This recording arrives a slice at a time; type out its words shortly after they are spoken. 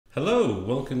Hello,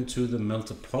 welcome to the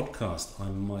Melter podcast.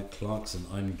 I'm Mike Clarkson.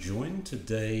 I'm joined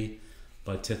today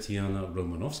by Tetiana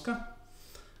Romanovska.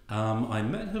 I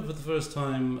met her for the first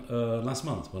time last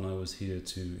month when I was here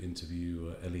to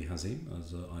interview Elie Hazeem,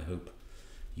 as I hope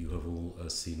you have all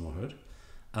seen or heard.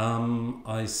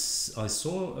 I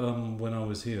saw when I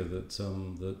was here that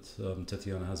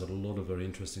Tetiana has a lot of very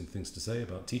interesting things to say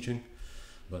about teaching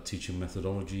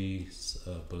methodologies,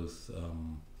 both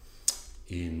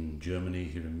in Germany,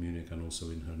 here in Munich, and also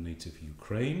in her native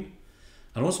Ukraine.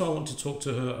 And also I want to talk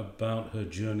to her about her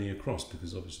journey across,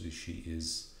 because obviously she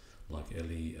is, like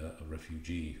Elie, a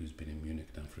refugee who's been in Munich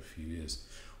now for a few years.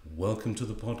 Welcome to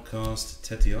the podcast,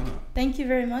 Tetiana. Thank you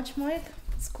very much, Mike.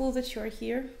 It's cool that you're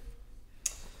here.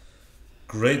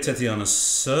 Great, Tetiana.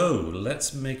 So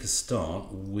let's make a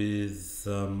start with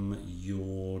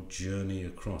your journey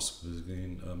across. Because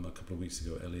again, a couple of weeks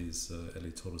ago,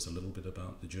 Elie told us a little bit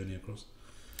about the journey across.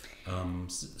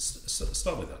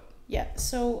 Start with that. Yeah,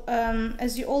 so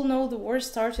as you all know, the war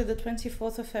started the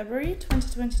 24th of February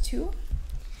 2022.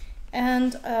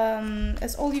 And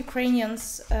as all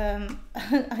Ukrainians,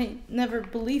 I never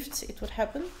believed it would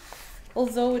happen.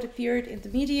 Although it appeared in the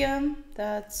media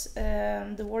that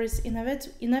the war is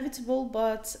inevitable,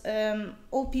 but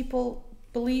all people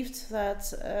believed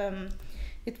that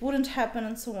it wouldn't happen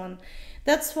and so on.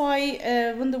 That's why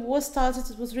when the war started,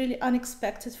 it was really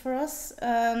unexpected for us,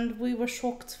 and we were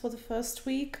shocked for the first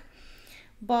week.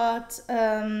 But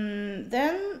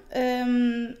then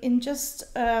in just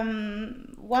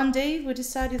one day, we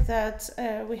decided that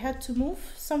we had to move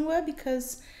somewhere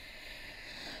because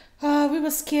we were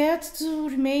scared to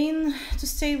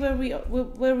stay where we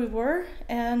were,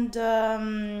 and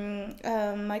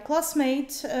my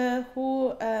classmate,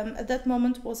 who at that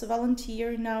moment was a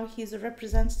volunteer, now he's a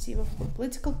representative of a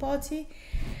political party.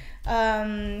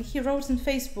 He wrote on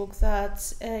Facebook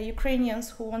that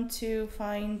Ukrainians who want to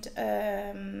find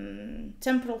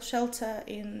temporal shelter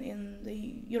in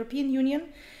the European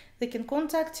Union, they can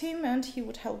contact him and he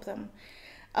would help them.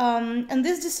 And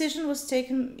this decision was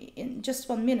taken in just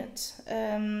 1 minute.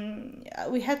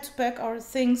 We had to pack our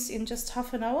things in just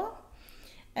half an hour.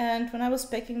 And when I was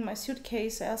packing my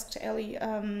suitcase, I asked Elie,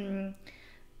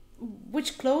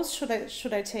 which clothes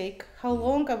should I take? How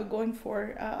long are we going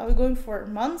for? Are we going for a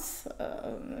month,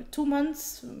 2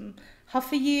 months,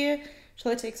 half a year?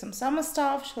 Shall I take some summer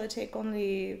stuff? Shall I take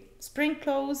only spring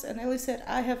clothes? And Elie said,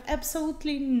 I have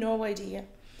absolutely no idea.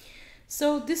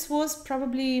 So this was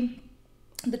probably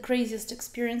the craziest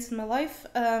experience in my life,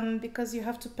 because you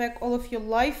have to pack all of your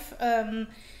life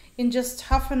in just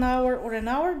half an hour or an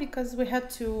hour, because we had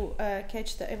to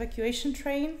catch the evacuation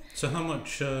train. So how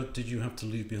much did you have to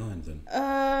leave behind then?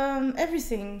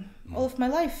 Everything, all of my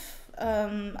life.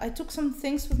 I took some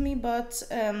things with me, but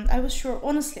I was sure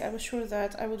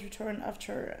that I would return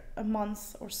after a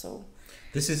month or so.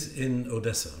 This is in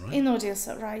Odessa, right? In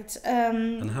Odessa, right.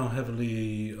 And how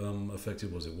heavily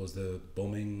affected was it? Was there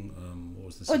bombing? What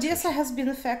was the situation? Odessa has been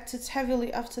affected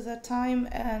heavily after that time,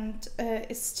 and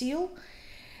is still.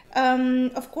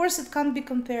 Of course, it can't be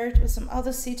compared with some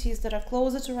other cities that are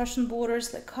closer to Russian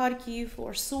borders, like Kharkiv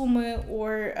or Sumy,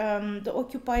 or the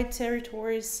occupied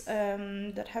territories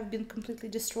that have been completely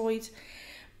destroyed.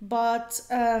 But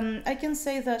I can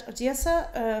say that Odessa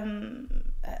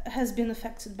has been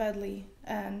affected badly,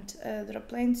 and there are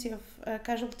plenty of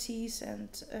casualties and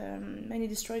many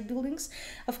destroyed buildings.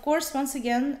 Of course, once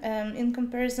again, in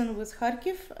comparison with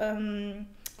Kharkiv,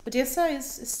 Odessa is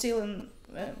still in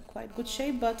quite good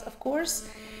shape, but of course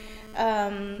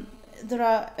there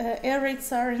are air raid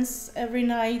sirens every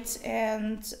night,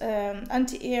 and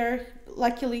anti-air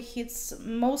luckily hits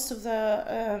most of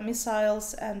the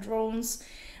missiles and drones,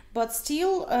 but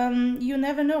still you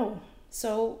never know.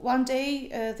 So one day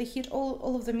they hit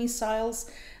all of the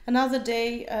missiles, another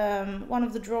day one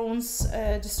of the drones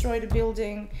destroyed a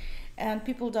building and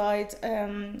people died.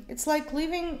 It's like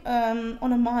living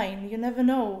on a mine. You never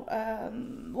know.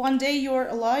 One day you're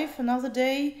alive, another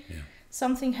day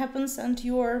something happens and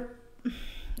you're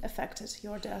affected,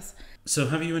 you're dead. So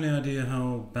have you any idea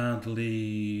how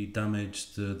badly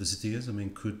damaged the city is? I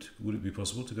mean, would it be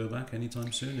possible to go back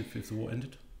anytime soon if the war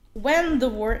ended? When the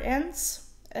war ends,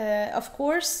 of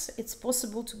course, it's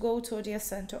possible to go to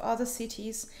Odessa and to other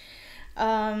cities.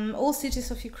 All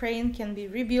cities of Ukraine can be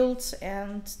rebuilt,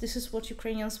 and this is what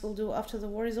Ukrainians will do after the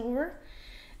war is over.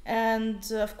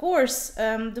 And of course,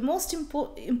 the most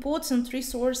important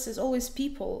resource is always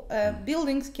people.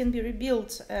 Buildings can be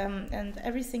rebuilt and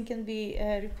everything can be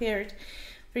repaired.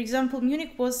 For example,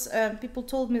 Munich was, people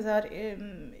told me that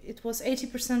it was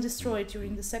 80% destroyed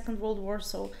during the Second World War.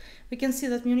 So we can see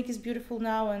that Munich is beautiful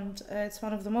now, and it's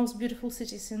one of the most beautiful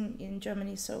cities in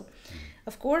Germany. So,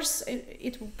 of course,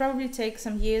 it will probably take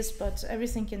some years, but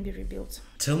everything can be rebuilt.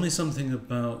 Tell me something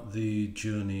about the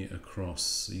journey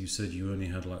across. You said you only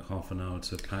had like half an hour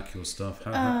to pack your stuff.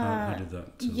 How did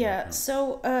that work out?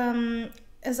 So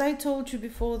as I told you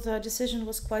before, the decision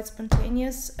was quite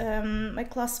spontaneous. My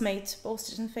classmate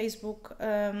posted on Facebook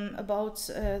about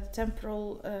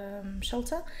temporal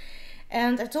shelter.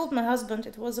 And I told my husband,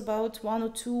 it was about 1 or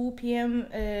 2 p.m.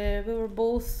 We were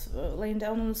both laying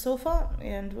down on the sofa,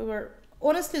 and we were,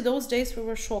 honestly, those days we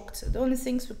were shocked. The only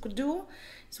things we could do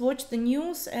is watch the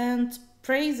news and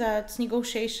pray that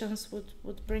negotiations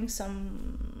would bring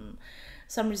some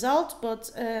result,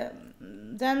 but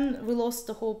then we lost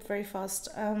the hope very fast.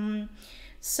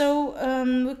 So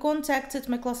we contacted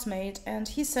my classmate, and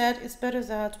he said it's better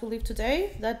that we leave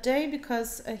that day,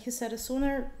 because he said the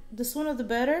sooner the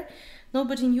better.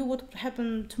 Nobody knew what would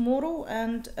happen tomorrow,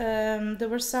 and there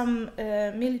were some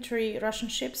military Russian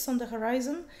ships on the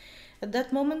horizon. At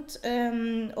that moment,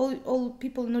 all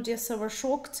people in Odessa were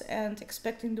shocked and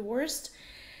expecting the worst.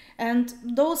 And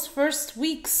those first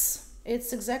weeks,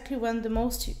 it's exactly when the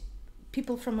most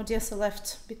people from Odessa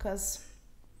left, because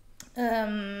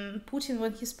Putin,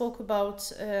 when he spoke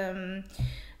about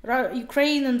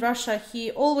Ukraine and Russia,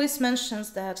 he always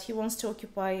mentions that he wants to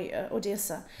occupy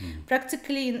Odessa.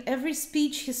 Practically in every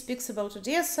speech he speaks about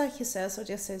Odessa. He says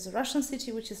Odessa is a Russian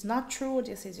city, which is not true.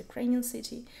 Odessa is a Ukrainian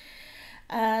city.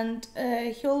 And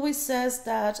he always says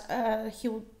that he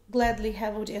would gladly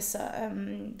have Odessa.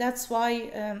 That's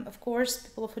why, of course,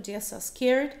 people of Odessa are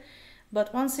scared.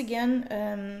 But once again,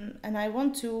 and I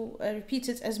want to repeat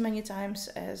it as many times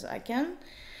as I can,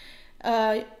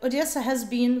 Odessa has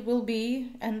been, will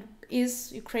be, and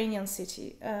is Ukrainian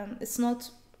city. It's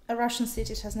not a Russian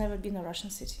city. It has never been a Russian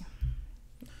city.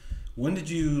 When did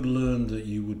you learn that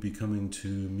you would be coming to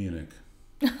Munich?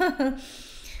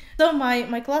 So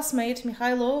my classmate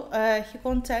Mikhailo, he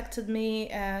contacted me,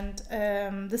 and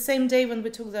the same day when we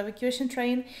took the evacuation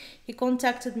train, he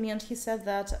contacted me and he said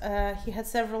that he had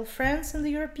several friends in the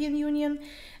European Union,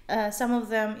 some of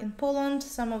them in Poland,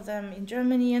 some of them in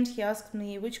Germany, and he asked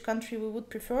me which country we would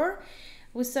prefer.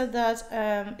 We said that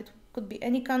it could be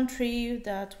any country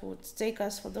that would take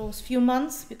us for those few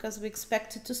months, because we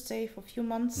expected to stay for a few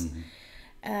months.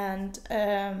 And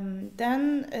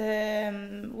then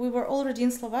we were already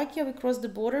in Slovakia. We crossed the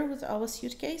border with our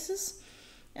suitcases,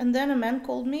 and then a man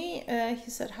called me. He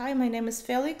said, "Hi, my name is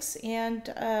Felix, and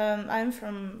I'm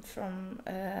from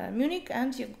Munich,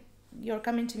 and you're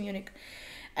coming to Munich."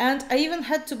 And I even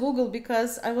had to Google,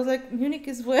 because I was like, Munich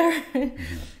is where?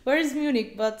 Where is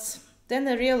Munich? But then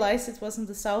I realized it was in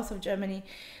the south of Germany.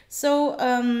 So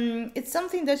it's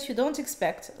something that you don't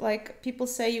expect. Like, people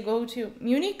say you go to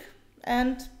Munich,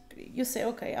 and you say,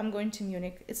 okay, I'm going to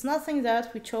Munich. It's nothing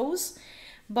that we chose,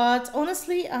 but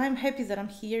honestly, I'm happy that I'm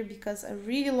here, because I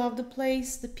really love the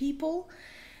place, the people,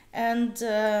 and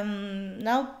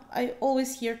now I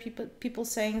always hear people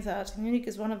saying that Munich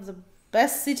is one of the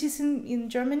best cities in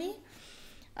Germany.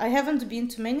 I haven't been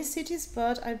to many cities,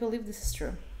 but I believe this is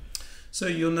true. So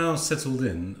you're now settled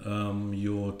in,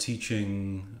 you're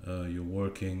teaching, you're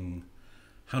working.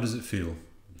 How does it feel?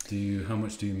 How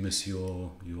much do you miss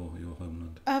your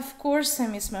homeland? Of course I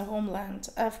miss my homeland.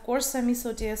 Of course I miss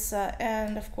Odessa,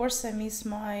 and of course I miss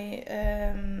my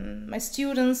my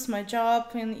students, my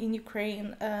job in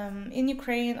Ukraine. In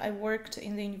Ukraine I worked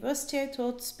in the university. I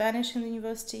taught Spanish in the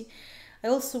university. I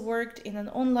also worked in an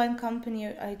online company.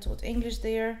 I taught English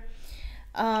there.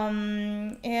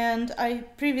 And I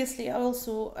previously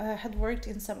also had worked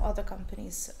in some other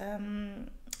companies.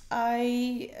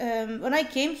 When I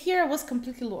came here, I was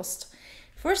completely lost.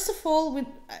 First of all,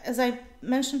 as I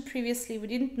mentioned previously, we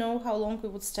didn't know how long we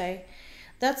would stay.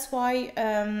 That's why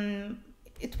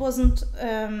it wasn't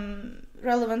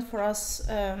relevant for us.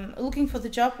 Looking for the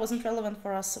job wasn't relevant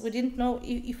for us. We didn't know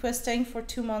if we're staying for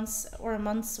 2 months or a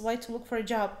month, why to look for a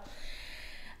job.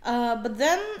 But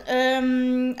then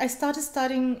I started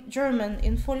studying German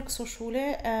in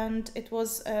Volkshochschule, and it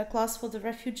was a class for the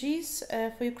refugees,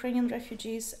 for Ukrainian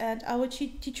refugees, and our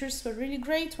teachers were really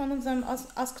great. One of them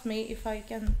asked me if I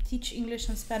can teach English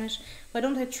and Spanish. Why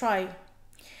don't I try?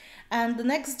 And the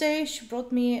next day she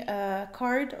brought me a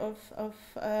card of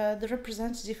the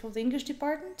representative of the English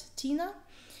department, Tina,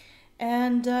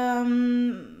 and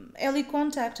Elie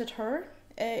contacted her.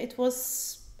 It was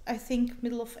I think,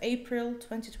 middle of April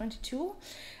 2022.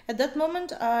 At that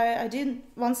moment, I didn't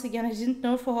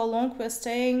know for how long we were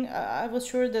staying. I was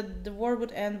sure that the war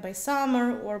would end by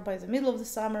summer or by the middle of the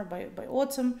summer, by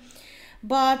autumn.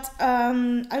 But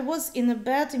I was in a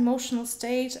bad emotional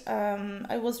state.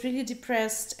 I was really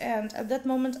depressed, and at that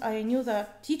moment I knew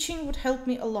that teaching would help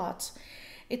me a lot.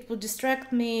 It would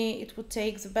distract me, it would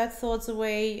take the bad thoughts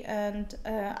away, and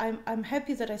I'm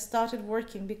happy that I started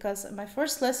working, because my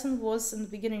first lesson was in the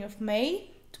beginning of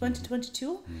May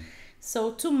 2022.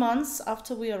 So 2 months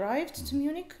after we arrived to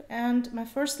Munich, and my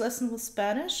first lesson was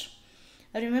Spanish.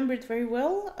 I remember it very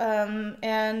well,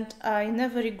 and I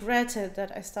never regretted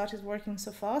that I started working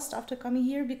so fast after coming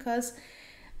here, because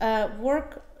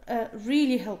work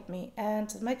really helped me,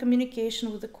 and my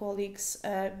communication with the colleagues,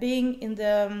 being in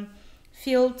the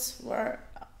field where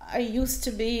I used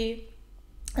to be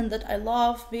and that I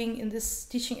love, being in this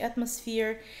teaching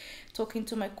atmosphere, talking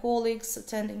to my colleagues,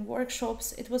 attending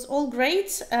workshops. It was all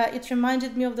great. It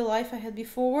reminded me of the life I had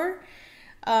before.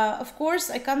 Of course,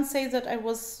 I can't say that I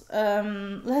was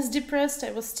less depressed.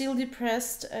 I was still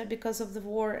depressed because of the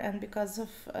war and because of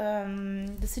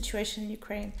the situation in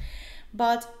Ukraine.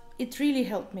 But it really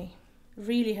helped me,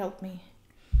 really helped me.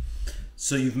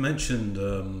 So you've mentioned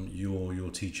your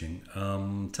teaching.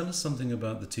 Tell us something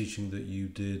about the teaching that you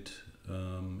did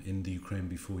in the Ukraine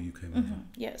before you came over.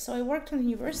 Yeah, so I worked in the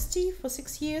university for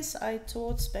 6 years. I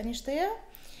taught Spanish there.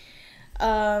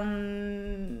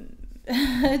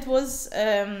 It was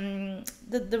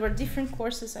there were different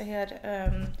courses. I had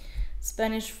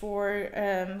Spanish for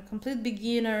complete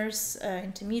beginners,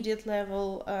 intermediate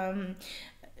level.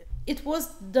 It was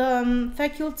the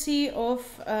faculty of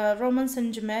Romance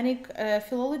and Germanic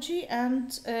philology, and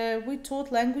we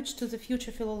taught language to the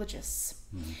future philologists.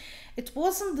 It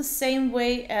wasn't the same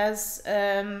way as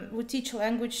we teach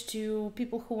language to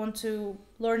people who want to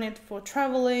learn it for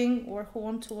traveling or who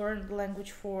want to learn the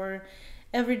language for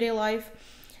everyday life.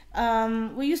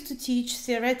 We used to teach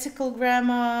theoretical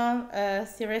grammar,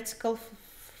 theoretical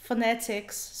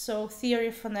phonetics, so theory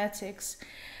of phonetics.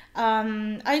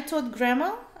 I taught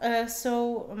grammar,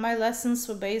 so my lessons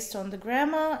were based on the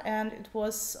grammar, and it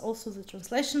was also the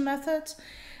translation method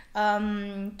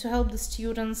to help the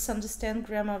students understand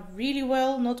grammar really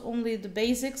well, not only the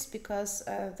basics, because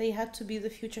they had to be the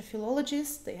future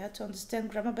philologists, they had to understand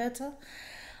grammar better.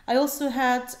 I also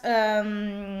had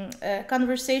a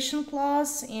conversation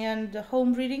class and a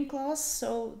home reading class,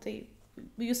 so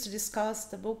we used to discuss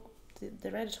the book they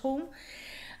read at home.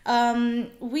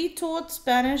 We taught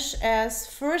Spanish as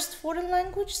first foreign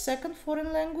language, second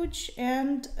foreign language,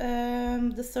 and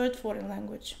the third foreign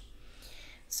language.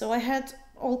 So I had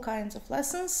all kinds of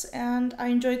lessons, and I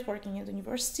enjoyed working at the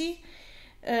university.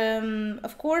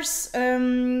 Of course,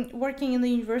 working in the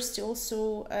university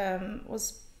also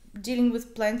was dealing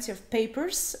with plenty of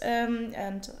papers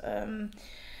and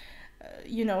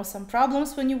some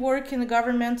problems when you work in a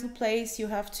governmental place. You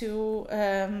have to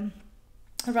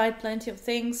write plenty of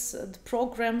things, the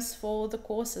programs for the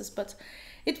courses, but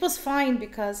it was fine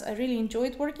because I really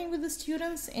enjoyed working with the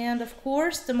students, and of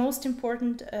course the most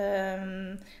important,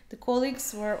 the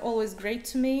colleagues were always great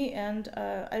to me, and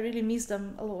I really miss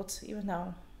them a lot even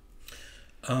now.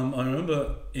 I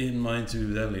remember in my interview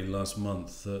with Elie last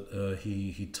month that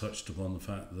he touched upon the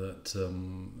fact that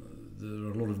there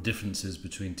are a lot of differences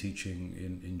between teaching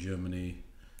in Germany,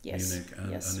 Munich,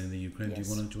 and in the Ukraine. Yes.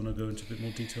 Do you want to go into a bit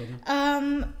more detail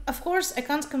there? Of course, I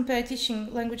can't compare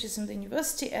teaching languages in the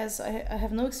university, as I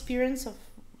have no experience of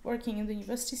working in the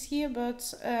universities here,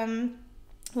 but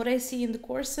what I see in the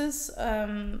courses,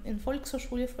 in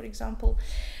Volkshochschule, for example,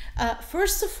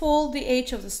 first of all, the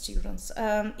age of the students.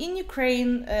 In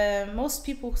Ukraine, most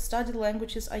people who study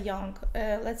languages are young,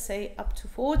 let's say up to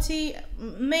 40,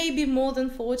 maybe more than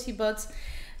 40, but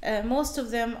most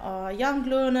of them are young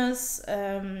learners,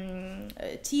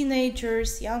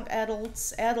 teenagers, young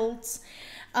adults.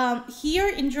 Here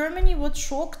in Germany, what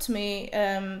shocked me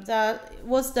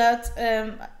was that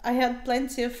I had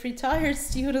plenty of retired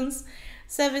students,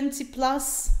 70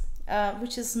 plus,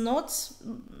 which is not...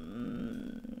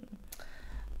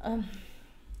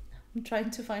 I'm trying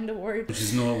to find a word. Which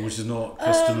is not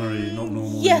customary, not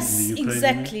normal. Yes, in the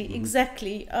Ukraine,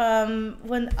 exactly.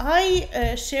 When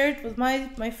I shared with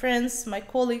my friends, my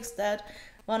colleagues, that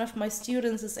one of my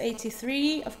students is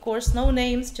 83, of course, no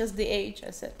names, just the age.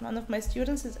 I said one of my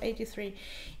students is 83.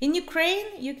 In Ukraine,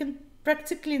 you can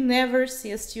practically never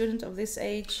see a student of this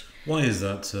age. Why is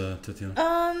that, Tetiana?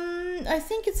 I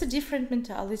think it's a different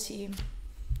mentality.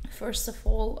 First of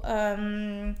all,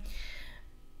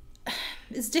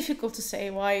 It's difficult to say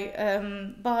why,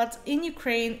 but in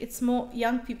Ukraine, it's more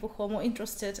young people who are more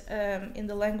interested in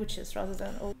the languages rather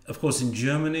than old. Of course, in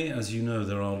Germany, as you know,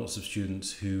 there are lots of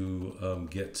students who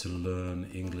get to learn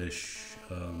English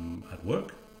at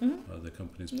work. The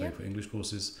companies pay for English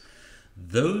courses.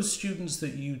 Those students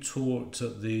that you taught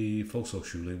at the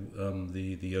Volkshochschule,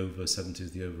 the over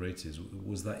 70s, the over 80s,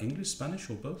 was that English, Spanish,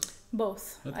 or both?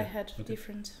 Both. Okay. I had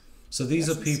different. So these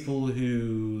lessons. are people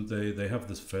who they have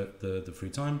the free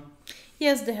time.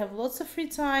 Yes, they have lots of free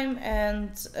time,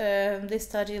 and they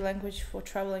study language for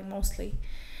traveling mostly.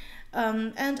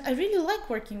 And I really like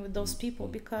working with those people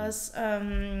because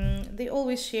they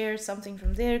always share something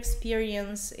from their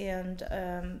experience. And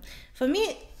for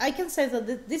me, I can say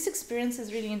that this experience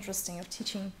is really interesting of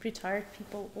teaching retired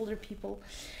people, older people.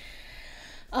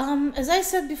 As I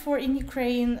said before, in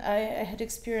Ukraine, I had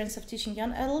experience of teaching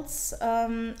young adults.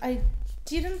 I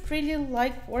didn't really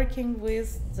like working with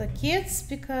the kids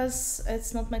because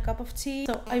it's not my cup of tea.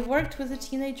 So I worked with the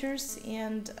teenagers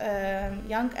and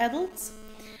young adults.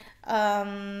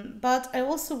 But I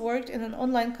also worked in an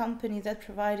online company that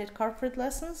provided corporate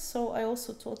lessons. So I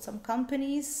also taught some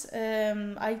companies,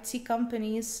 IT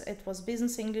companies. It was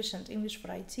business English and English for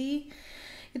IT.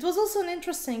 It was also an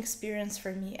interesting experience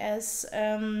for me as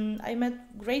I met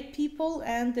great people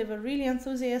and they were really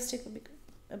enthusiastic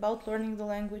about learning the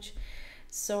language.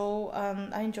 So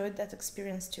I enjoyed that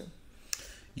experience too.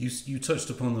 You touched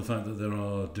upon the fact that there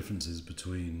are differences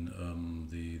between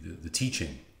the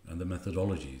teaching and the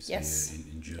methodologies here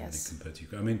in Germany compared to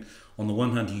Ukraine. I mean, on the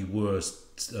one hand, you were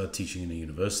teaching in a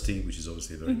university, which is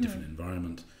obviously a very different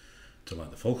environment to like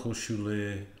the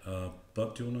Volkshochschule.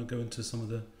 But do you want to go into some of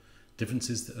the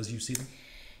differences as you see them?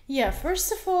 Yeah,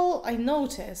 first of all, I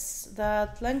noticed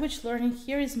that language learning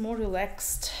here is more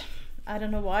relaxed. I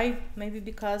don't know why. Maybe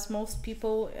because most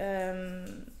people,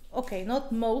 okay,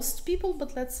 not most people,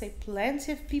 but let's say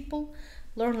plenty of people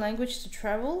learn language to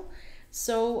travel.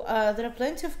 So there are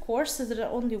plenty of courses that are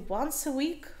only once a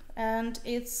week and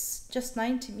it's just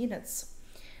 90 minutes.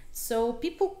 So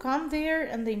people come there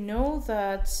and they know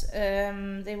that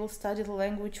they will study the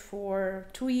language for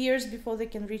 2 years before they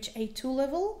can reach A2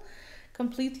 level,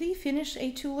 completely finish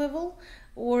A2 level.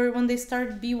 Or when they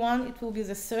start B1, it will be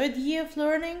the third year of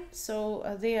learning.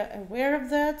 So they are aware of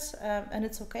that and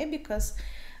it's okay because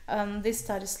they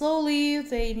study slowly,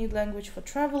 they need language for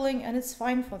traveling and it's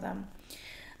fine for them.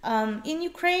 In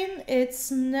Ukraine,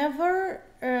 it's never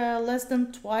less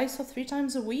than 2 or 3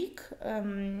 times a week.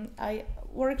 I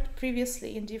worked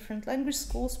previously in different language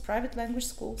schools, private language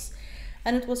schools,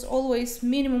 and it was always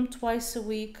minimum 2 a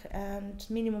week and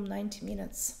minimum 90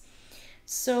 minutes.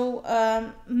 So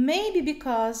maybe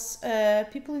because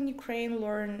people in Ukraine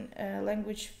learn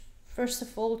language first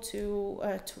of all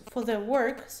for their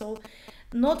work, so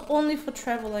not only for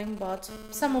traveling, but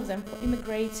some of them for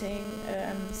immigrating,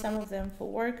 some of them for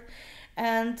work,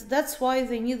 and that's why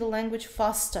they need the language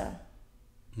faster.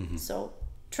 So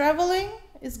traveling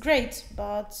is great,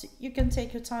 but you can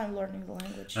take your time learning the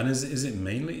language. And is it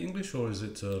mainly English or is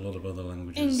it a lot of other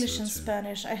languages? English and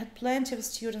Spanish. I had plenty of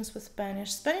students with Spanish.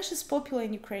 Spanish is popular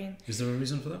in Ukraine. Is there a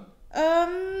reason for that?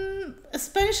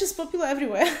 Spanish is popular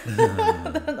everywhere.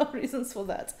 There are no reasons for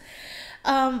that.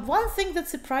 One thing that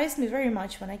surprised me very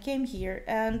much when I came here,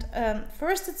 and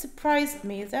first it surprised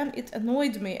me, then it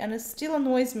annoyed me, and it still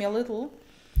annoys me a little.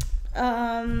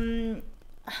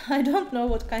 I don't know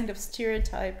what kind of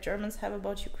stereotype Germans have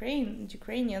about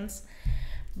Ukrainians,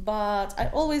 but I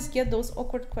always get those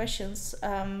awkward questions.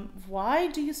 Why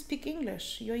do you speak English?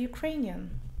 You're Ukrainian.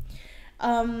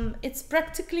 It's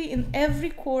practically in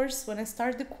every course. When I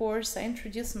start the course, I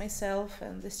introduce myself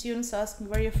and the students ask me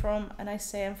where you're from and I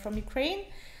say I'm from Ukraine.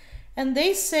 And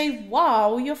they say,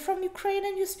 wow, you're from Ukraine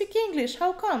and you speak English.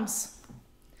 How comes?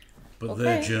 But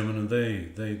they're German and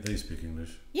they speak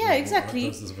English. Yeah, exactly.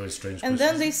 That's a very strange and question.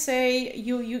 Then they say,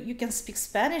 you can speak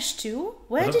Spanish too?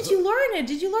 Where did you learn it?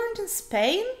 Did you learn it in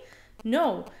Spain?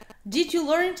 No. Did you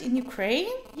learn it in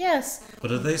Ukraine? Yes. But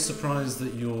are they surprised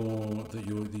that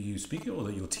you speak it or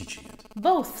that you're teaching it?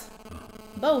 Both.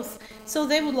 Both. So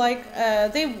they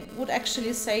would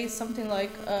actually say something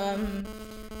like,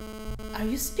 are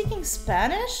you speaking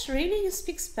Spanish? Really? You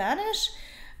speak Spanish?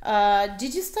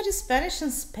 Did you study Spanish in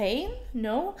Spain?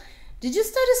 No. Did you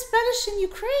study Spanish in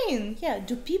Ukraine? Yeah.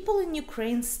 Do people in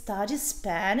Ukraine study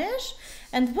Spanish?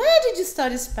 And where did you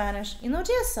study Spanish? In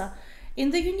Odessa.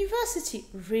 In the university.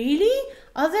 Really?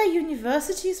 Are there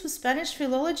universities with Spanish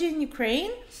philology in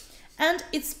Ukraine? And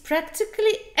it's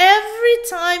practically every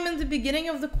time in the beginning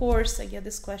of the course I get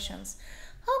these questions.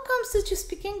 How comes that you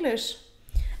speak English?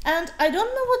 And I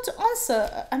don't know what to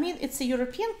answer. I mean, it's a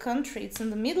European country. It's in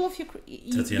the middle of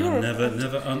Tetiana, Europe.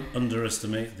 never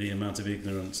underestimate the amount of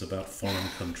ignorance about foreign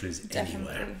countries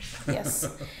anywhere. Yes.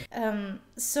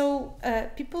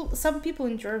 Some people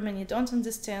in Germany don't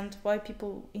understand why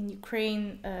people in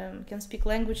Ukraine can speak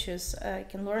languages,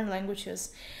 can learn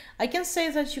languages. I can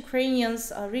say that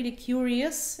Ukrainians are really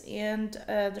curious, and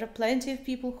there are plenty of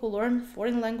people who learn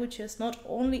foreign languages, not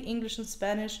only English and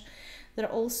Spanish. There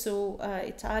are also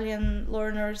Italian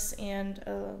learners and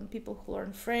people who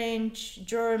learn French,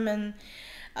 German.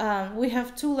 We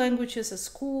have 2 languages at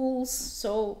schools,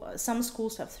 so some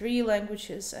schools have 3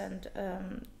 languages, and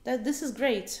this is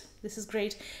great. This is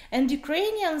great. And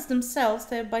Ukrainians themselves,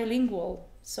 they're bilingual.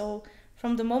 So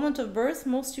from the moment of birth,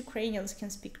 most Ukrainians can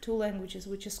speak 2 languages,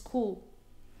 which is cool.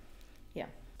 Yeah.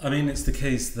 I mean, it's the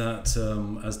case that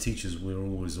as teachers, we're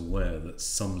always aware that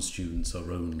some students are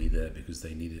only there because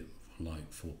they need it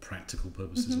for practical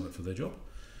purposes, like for their job.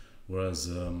 Whereas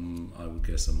I would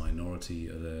guess a minority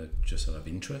are there just out of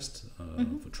interest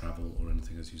for travel or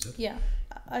anything, as you said. Yeah,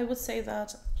 I would say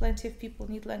that plenty of people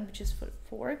need languages for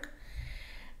work.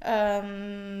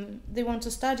 They want to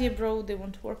study abroad, they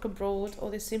want to work abroad, or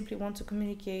they simply want to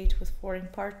communicate with foreign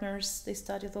partners. They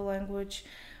study the language.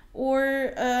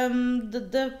 Or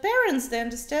the parents, they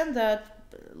understand that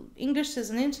English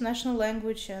is an international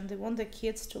language and they want their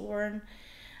kids to learn.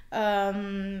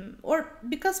 Or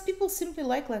because people simply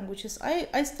like languages.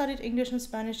 I studied English and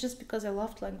Spanish just because I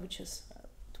loved languages.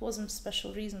 It wasn't a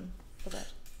special reason for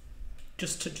that.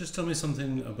 Just tell me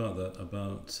something about that,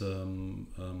 about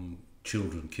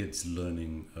kids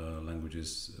learning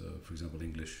languages, for example,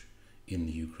 English in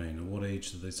the Ukraine. At what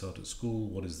age do they start at school?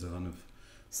 What is the kind of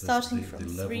starting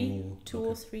from 2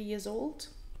 or 3 years old?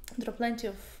 There are plenty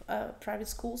of private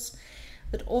schools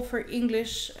that offer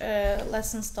English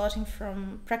lessons starting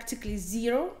from practically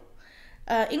 0.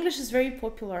 English is very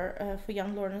popular for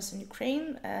young learners in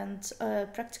Ukraine, and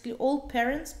practically all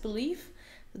parents believe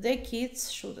that their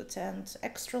kids should attend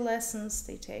extra lessons.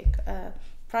 They take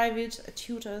private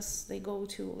tutors, they go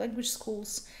to language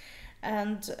schools,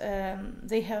 and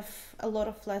they have a lot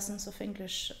of lessons of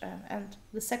English and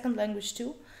the second language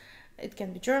too. It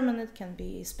can be German, it can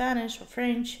be Spanish or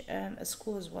French at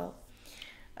school as well.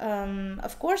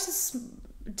 Of course, it's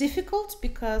difficult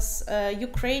because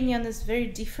Ukrainian is very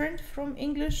different from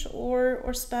English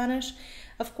or Spanish.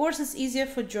 Of course, it's easier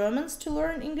for Germans to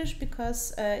learn English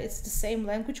because it's the same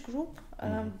language group.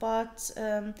 But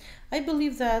I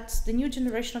believe that the new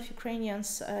generation of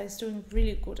Ukrainians is doing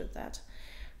really good at that.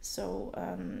 So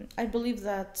I believe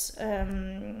that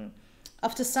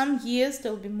after some years,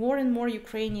 there will be more and more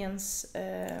Ukrainians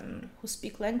who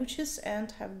speak languages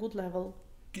and have good level.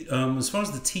 As far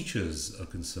as the teachers are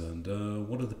concerned,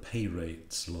 what are the pay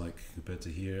rates like compared to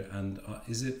here? And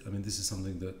is it, I mean, this is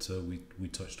something that we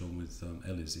touched on with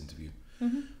Elie's interview,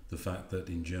 the fact that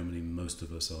in Germany most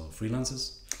of us are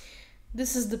freelancers.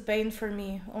 This is the pain for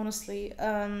me, honestly.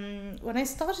 When I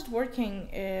started working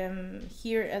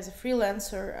here as a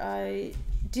freelancer, I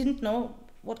didn't know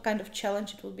what kind of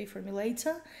challenge it would be for me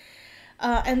later.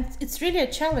 And it's really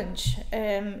a challenge.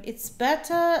 It's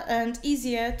better and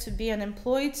easier to be an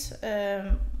employed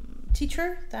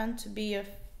teacher than to be a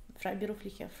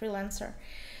freiberuflicher freelancer.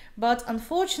 But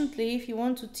unfortunately, if you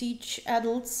want to teach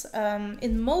adults,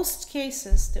 in most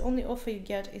cases, the only offer you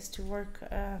get is to work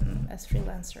as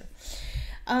freelancer.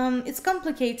 It's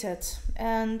complicated,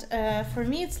 and for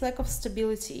me, it's lack of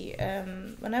stability.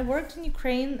 When I worked in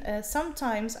Ukraine,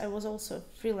 sometimes I was also a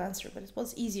freelancer, but it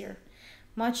was easier.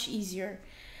 Much easier,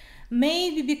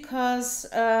 maybe because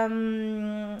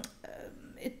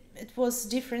it was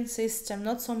different system,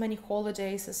 not so many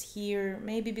holidays as here,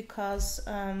 maybe because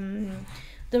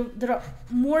there are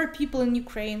more people in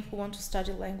Ukraine who want to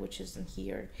study languages than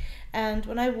here. And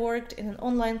when I worked in an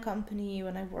online company,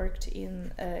 when I worked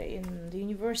in the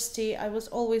university, I was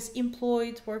always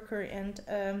employed worker, and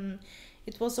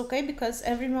it was okay because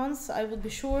every month I would be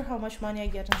sure how much money I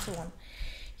get and so on.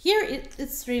 Here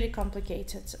it's really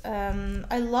complicated.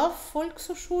 I love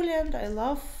Volkshochschule and I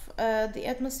love the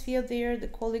atmosphere there.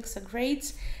 The colleagues are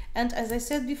great, and as I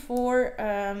said before,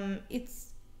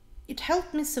 it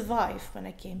helped me survive when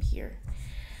I came here.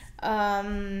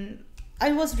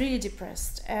 I was really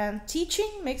depressed, and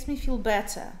teaching makes me feel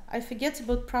better. I forget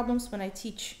about problems when I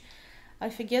teach. I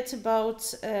forget about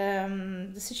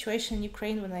the situation in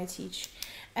Ukraine when I teach.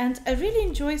 And I really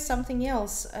enjoy something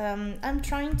else. I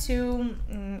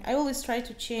always try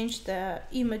to change the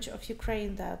image of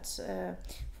Ukraine that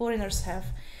foreigners have.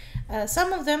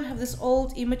 Some of them have this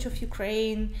old image of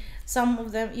Ukraine. Some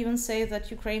of them even say that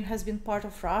Ukraine has been part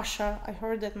of Russia. I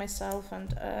heard that myself.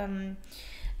 And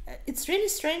It's really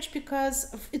strange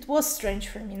because it was strange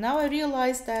for me. Now I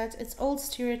realize that it's old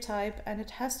stereotype and it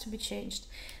has to be changed.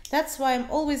 That's why I'm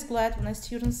always glad when my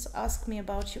students ask me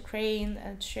about Ukraine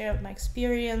and share my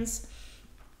experience,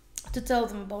 to tell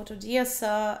them about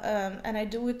Odessa, and I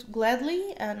do it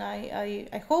gladly, and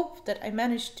I hope that I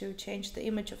manage to change the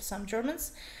image of some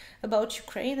Germans about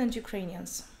Ukraine and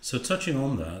Ukrainians. So touching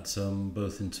on that,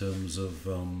 both in terms of,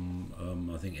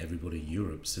 I think everybody in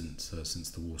Europe since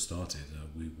the war started,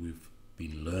 we've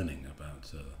been learning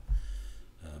about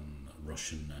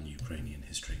Russian and Ukrainian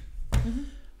history.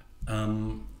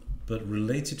 Mm-hmm. But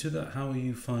related to that, how are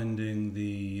you finding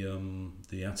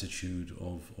the attitude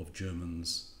of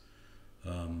Germans?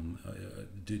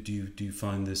 Do you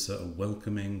find this a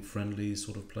welcoming, friendly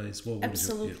sort of place?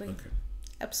 Absolutely. Okay.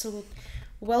 Absolutely.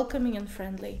 Welcoming and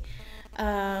friendly.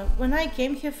 When I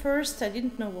came here first, I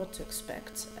didn't know what to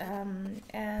expect.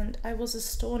 And I was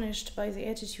astonished by the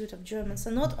attitude of Germans,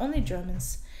 and not only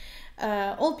Germans.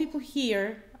 All people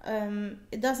here,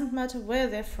 it doesn't matter where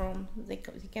they're from. They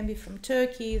can be from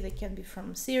Turkey, they can be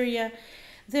from Syria.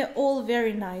 They're all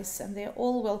very nice and they're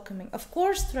all welcoming. Of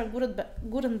course, there are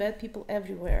good and bad people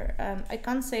everywhere. I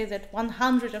can't say that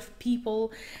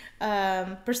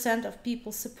 100% of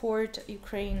people support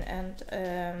Ukraine and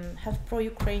have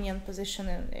pro-Ukrainian position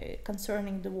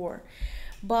concerning the war.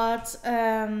 But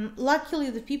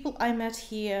luckily, the people I met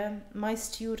here, my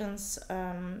students,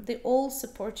 they all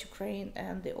support Ukraine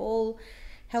and they all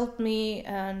helped me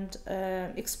and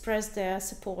expressed their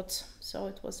support. So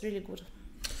it was really good.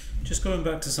 Just going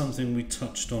back to something we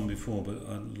touched on before, but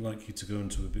I'd like you to go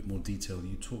into a bit more detail.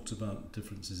 You talked about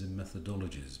differences in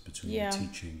methodologies between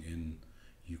teaching in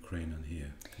Ukraine and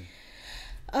here. Okay.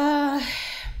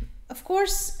 Of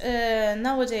course,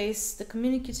 nowadays the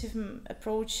communicative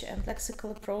approach and lexical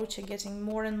approach are getting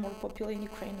more and more popular in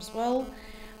Ukraine as well.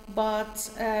 But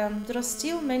there are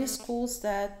still many schools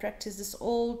that practice this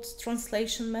old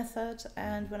translation method.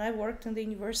 And when I worked in the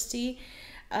university,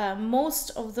 most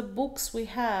of the books we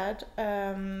had,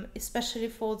 especially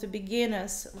for the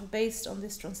beginners, were based on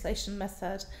this translation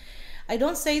method. I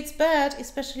don't say it's bad,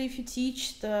 especially if you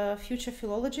teach the future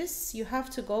philologists. You have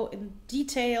to go in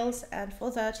details, and for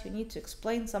that you need to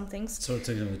explain some things. Sorry,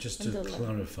 Tetiana, just to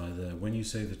clarify there, when you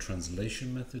say the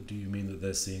translation method, do you mean that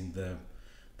they're seeing their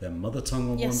mother tongue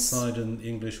on one side and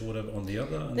English or whatever on the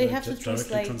other, and they have to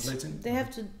translating? They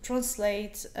have to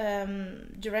translate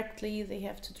directly. They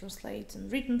have to translate in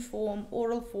written form,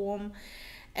 oral form,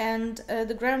 and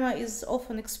the grammar is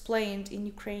often explained in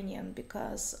Ukrainian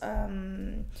because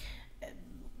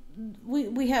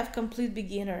we have complete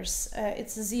beginners.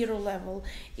 It's a zero level.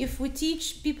 If we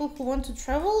teach people who want to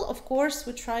travel, of course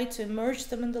we try to immerse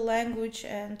them in the language,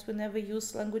 and we never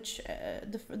use language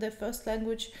their first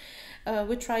language.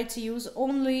 We try to use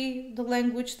only the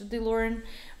language that they learn.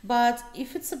 But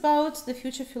if it's about the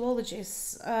future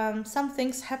philologists, some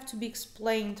things have to be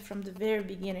explained from the very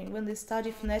beginning. When they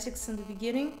study phonetics in the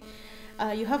beginning,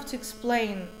 you have to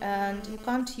explain, and you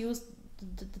can't use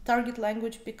the target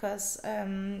language because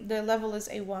their level is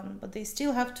A1, but they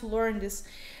still have to learn this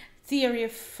theory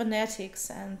of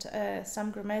phonetics and some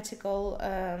grammatical,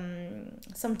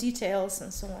 some details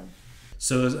and so on.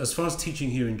 So as far as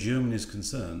teaching here in Germany is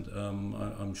concerned,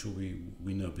 I'm sure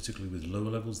we know, particularly with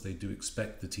lower levels, they do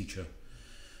expect the teacher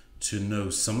to know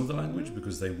some of the language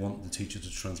because they want the teacher to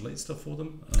translate stuff for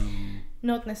them.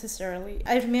 Not necessarily.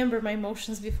 I remember my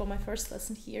emotions before my first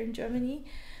lesson here in Germany.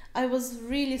 I was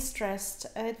really stressed.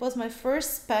 It was my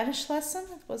first Spanish lesson.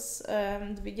 It was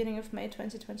the beginning of May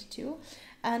 2022.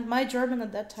 And my German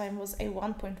at that time was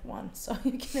A1.1. So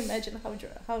you can imagine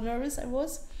how nervous I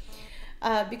was.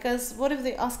 Because what if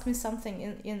they ask me something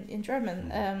in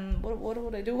German? What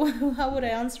would I do? How would I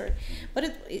answer? But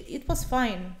it was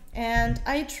fine. And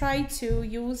I tried to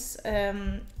use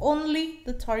only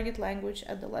the target language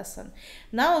at the lesson.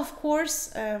 Now, of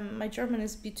course, my German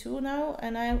is B2 now.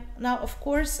 And now, of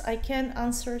course, I can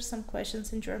answer some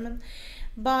questions in German.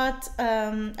 But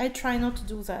I try not to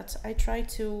do that. I try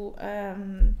to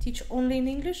teach only in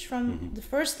English from the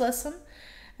first lesson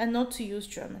and not to use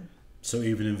German. So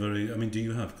even in do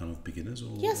you have kind of beginners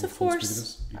or yes, or of course.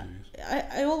 Beginners? You do,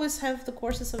 yes. I always have the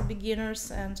courses of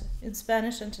beginners and in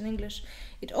Spanish and in English.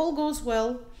 It all goes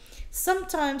well.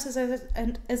 Sometimes,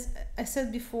 as I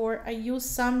said before, I use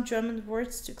some German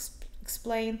words to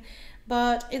explain,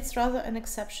 but it's rather an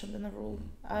exception than a rule.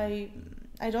 I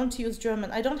don't use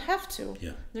German. I don't have to.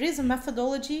 Yeah. There is a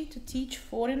methodology to teach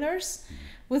foreigners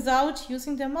without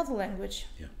using their mother language.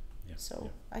 Yeah. So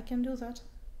I can do that.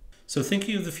 So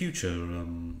thinking of the future,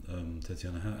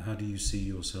 Tetiana, how do you see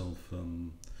yourself,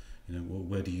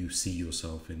 where do you see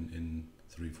yourself in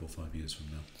 3, 4, 5 years from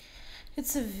now?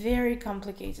 It's a very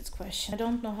complicated question. I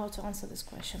don't know how to answer this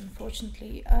question,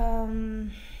 unfortunately.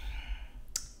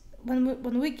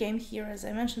 When we came here, as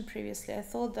I mentioned previously, I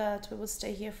thought that we would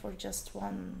stay here for just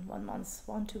one month,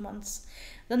 2 months.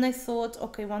 Then I thought,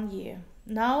 okay, 1 year.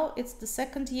 Now it's the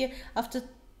second year. After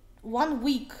 1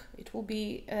 week, it will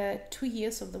be 2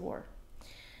 years of the war.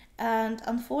 And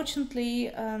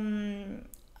unfortunately,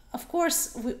 of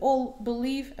course, we all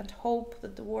believe and hope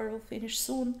that the war will finish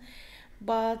soon.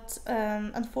 But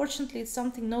unfortunately, it's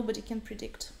something nobody can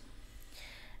predict.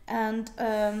 And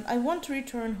I want to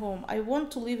return home. I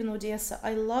want to live in Odessa.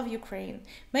 I love Ukraine.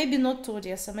 Maybe not to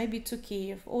Odessa, maybe to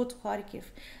Kiev or to Kharkiv.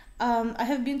 I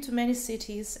have been to many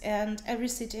cities, and every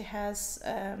city has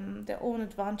their own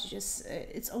advantages,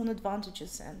 its own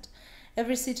advantages, and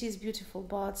every city is beautiful.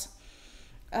 But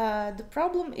the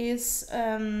problem is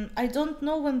I don't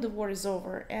know when the war is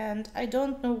over, and I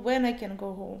don't know when I can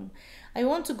go home. I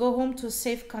want to go home to a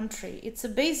safe country. It's a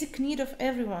basic need of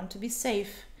everyone to be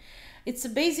safe. It's a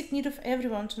basic need of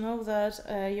everyone to know that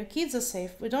your kids are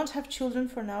safe. We don't have children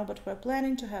for now, but we're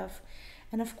planning to have.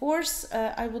 And of course,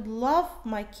 I would love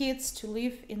my kids to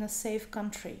live in a safe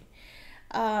country.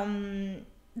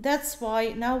 That's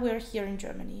why now we're here in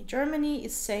Germany. Germany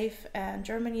is safe and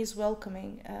Germany is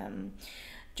welcoming.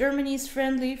 Germany is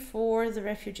friendly for the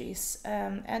refugees,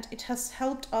 and it has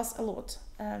helped us a lot.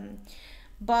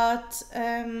 But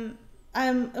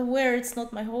I'm aware it's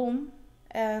not my home.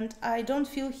 And I don't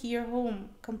feel here home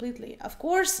completely. Of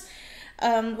course,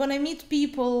 when I meet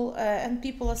people and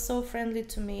people are so friendly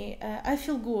to me, I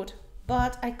feel good.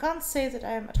 But I can't say that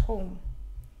I am at home.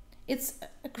 It's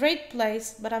a great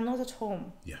place, but I'm not at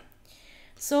home. Yeah.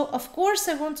 So, of course,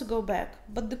 I want to go back.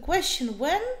 But the question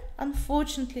when,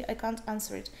 unfortunately, I can't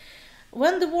answer it.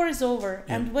 When the war is over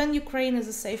and when Ukraine is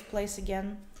a safe place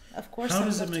again, of course. How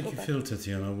does it make you feel,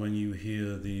 Tetiana, when you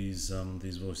hear these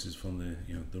voices from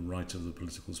the right of the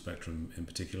political spectrum in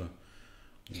particular,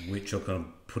 which are kind of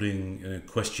putting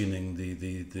questioning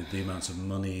the amounts of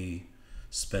money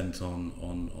spent on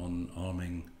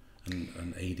arming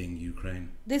and aiding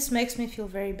Ukraine? This makes me feel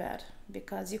very bad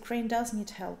because Ukraine does need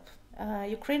help.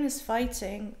 Ukraine is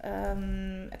fighting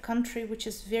a country which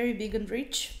is very big and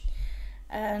rich,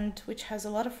 and which has a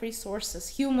lot of resources,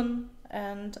 human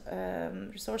and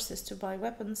resources to buy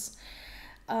weapons.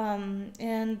 I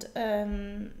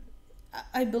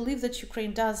believe that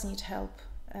Ukraine does need help.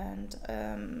 And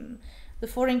the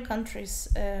foreign countries,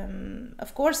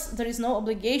 of course, there is no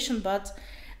obligation, but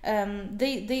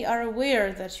they are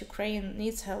aware that Ukraine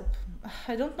needs help.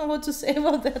 I don't know what to say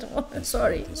about that one.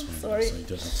 Sorry. Sorry. So you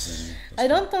don't have to say anything. I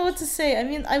don't know what to say. I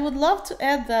mean, I would love to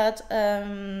add that.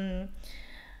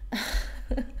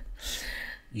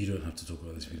 You don't have to talk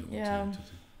about this if you don't want to.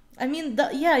 I mean,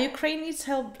 Ukraine needs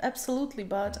help, absolutely,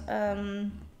 but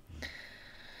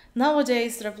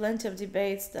nowadays there are plenty of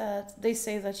debates that they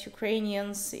say that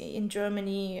Ukrainians in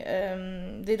Germany,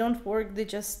 they don't work, they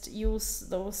just use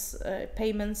those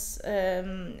payments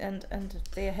and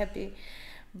they are happy.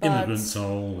 But immigrants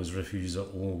are always, refugees are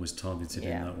always targeted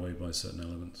in that way by certain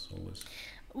elements, always.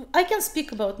 I can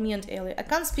speak about me and Elie. I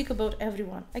can't speak about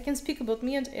everyone. I can speak about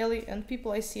me and Elie and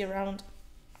people I see around.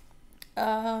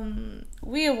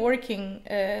 We are working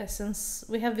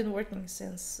we have been working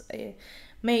since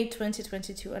May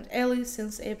 2022 and Elie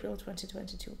since April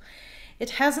 2022. It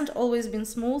hasn't always been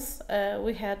smooth.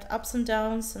 We had ups and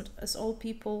downs, and as all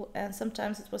people, and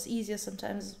sometimes it was easier,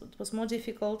 sometimes it was more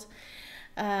difficult,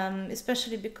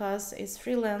 especially because it's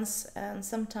freelance, and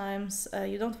sometimes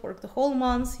you don't work the whole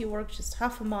month, you work just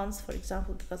half a month, for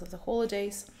example, because of the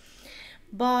holidays.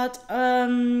 But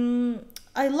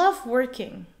I love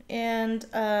working. And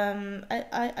I'm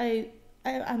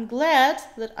glad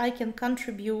that I can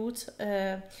contribute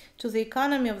to the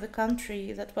economy of the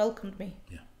country that welcomed me.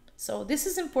 Yeah. So this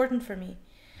is important for me.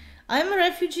 I'm a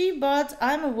refugee, but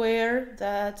I'm aware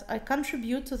that I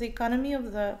contribute to the economy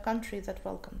of the country that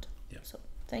welcomed. Yeah. So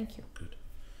thank you. Good.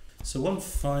 So one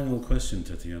final question,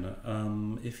 Tetiana.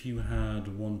 If you had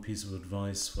one piece of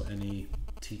advice for any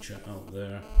teacher out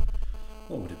there,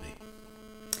 what would it be?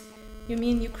 You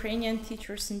mean Ukrainian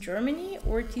teachers in Germany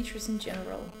or teachers in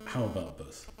general? How about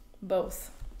both? Both.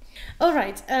 All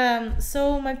right.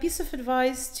 So my piece of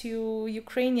advice to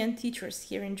Ukrainian teachers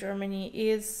here in Germany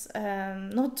is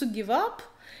not to give up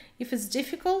if it's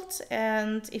difficult,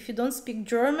 and if you don't speak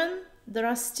German, there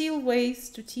are still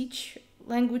ways to teach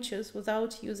languages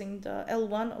without using the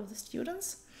L1 of the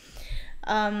students.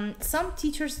 Some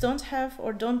teachers don't have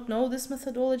or don't know this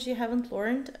methodology, haven't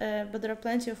learned, but there are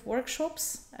plenty of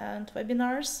workshops and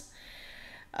webinars.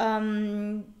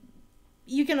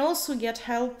 You can also get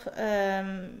help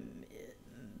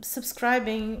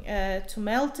subscribing to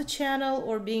Melta channel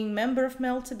or being member of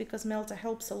Melta, because Melta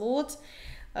helps a lot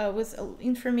with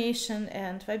information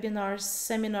and webinars,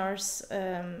 seminars,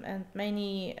 and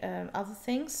many other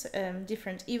things,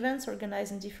 different events,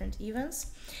 organizing different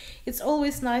events. It's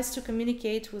always nice to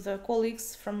communicate with our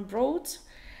colleagues from abroad.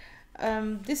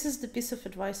 This is the piece of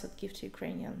advice I'd give to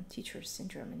Ukrainian teachers in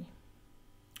Germany.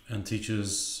 And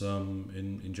teachers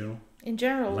in general? In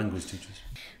general. Language teachers.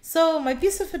 So my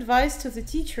piece of advice to the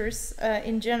teachers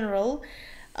in general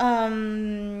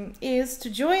is to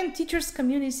join teachers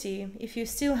community if you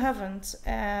still haven't,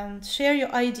 and share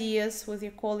your ideas with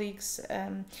your colleagues,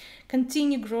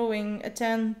 continue growing,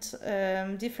 attend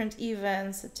different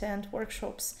events, attend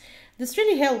workshops. This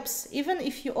really helps, even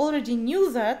if you already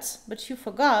knew that but you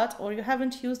forgot or you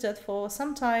haven't used that for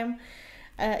some time.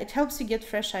 It helps you get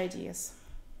fresh ideas.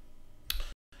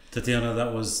 Tetiana,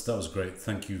 that was great.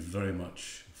 Thank you very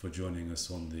much for joining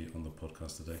us on the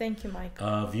podcast today. Thank you, Mike.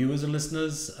 Viewers and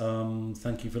listeners,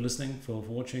 thank you for listening, for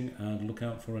watching, and look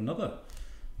out for another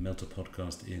Melta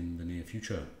podcast in the near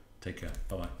future. Take care.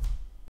 Bye-bye.